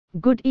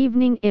Good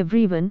evening,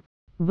 everyone.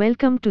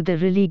 Welcome to the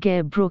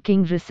Religare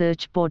Broking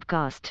Research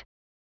Podcast.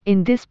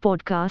 In this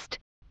podcast,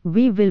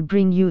 we will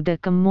bring you the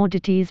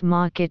commodities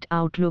market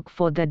outlook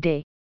for the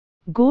day.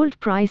 Gold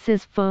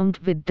prices firmed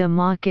with the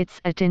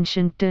market's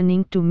attention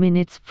turning to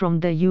minutes from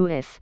the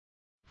US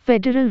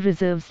Federal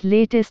Reserve's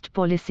latest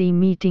policy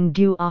meeting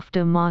due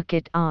after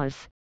market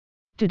hours.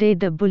 Today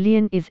the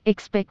bullion is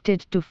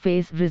expected to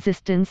face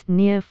resistance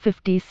near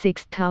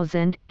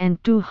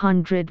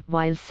 56,200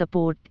 while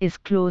support is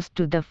close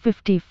to the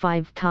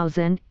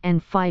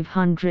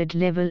 55,500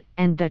 level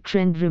and the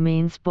trend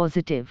remains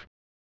positive.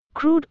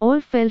 Crude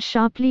oil fell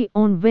sharply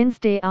on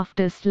Wednesday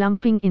after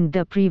slumping in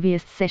the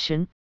previous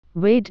session,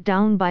 weighed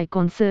down by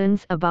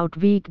concerns about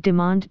weak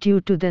demand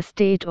due to the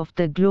state of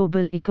the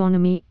global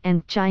economy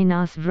and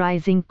China's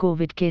rising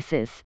COVID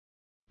cases.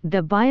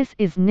 The bias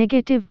is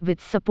negative with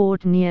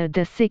support near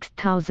the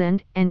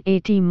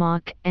 6,080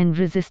 mark and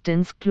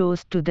resistance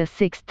close to the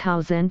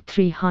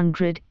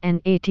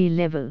 6,380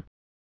 level.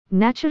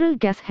 Natural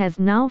gas has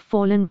now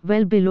fallen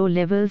well below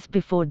levels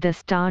before the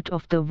start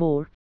of the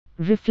war,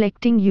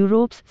 reflecting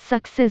Europe's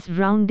success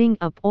rounding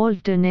up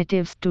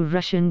alternatives to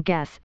Russian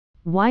gas,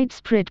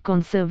 widespread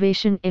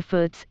conservation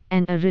efforts,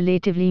 and a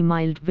relatively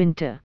mild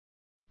winter.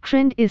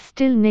 Trend is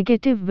still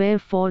negative where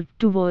fall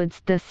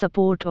towards the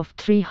support of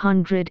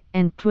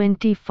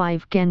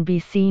 325 can be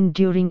seen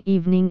during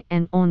evening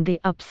and on the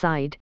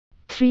upside,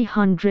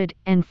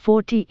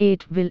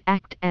 348 will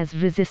act as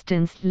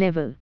resistance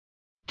level.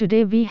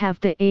 Today we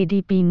have the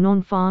ADP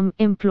non-farm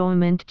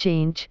employment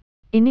change,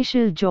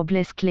 initial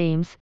jobless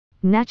claims,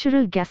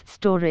 natural gas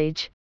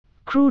storage,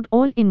 crude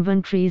oil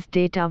inventories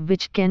data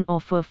which can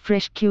offer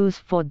fresh cues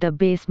for the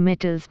base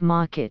metals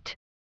market.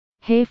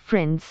 Hey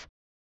friends!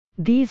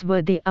 These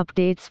were the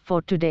updates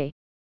for today.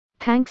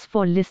 Thanks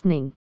for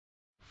listening.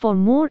 For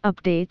more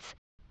updates,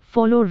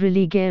 follow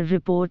Religare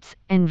reports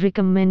and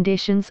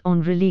recommendations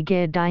on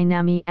Religare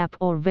Dynami app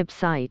or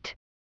website.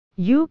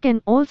 You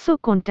can also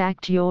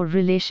contact your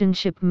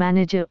relationship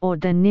manager or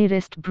the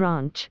nearest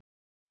branch.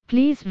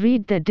 Please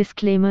read the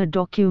disclaimer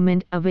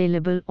document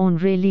available on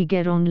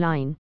Religare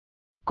Online.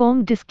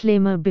 Com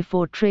disclaimer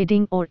before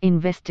trading or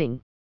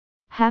investing.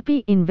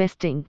 Happy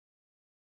investing.